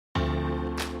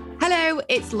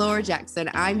it's Laura Jackson.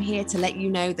 I'm here to let you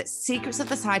know that Secrets of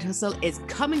the Side Hustle is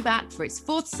coming back for its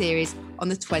 4th series on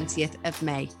the 20th of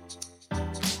May.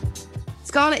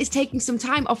 Scarlett is taking some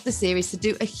time off the series to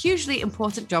do a hugely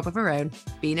important job of her own,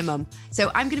 being a mum. So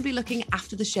I'm going to be looking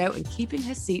after the show and keeping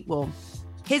her seat warm.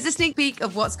 Here's a sneak peek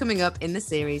of what's coming up in the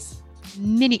series. The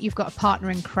minute you've got a partner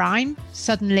in crime,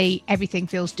 suddenly everything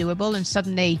feels doable, and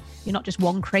suddenly you're not just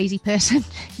one crazy person,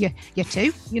 you're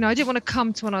two. You know, I didn't want to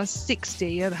come to when I was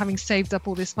 60 having saved up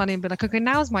all this money and be like, okay,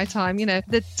 now's my time. You know,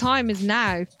 the time is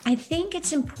now. I think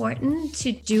it's important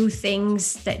to do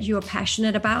things that you're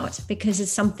passionate about, because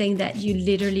it's something that you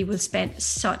literally will spend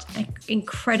such an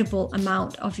incredible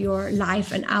amount of your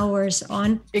life and hours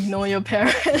on. Ignore your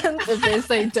parents if they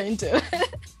say don't do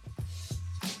it.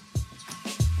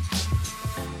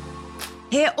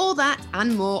 Hear all that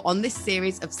and more on this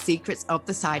series of Secrets of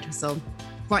the Side Hustle.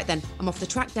 Right then, I'm off to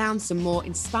track down some more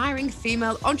inspiring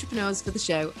female entrepreneurs for the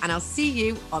show, and I'll see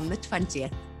you on the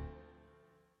 20th.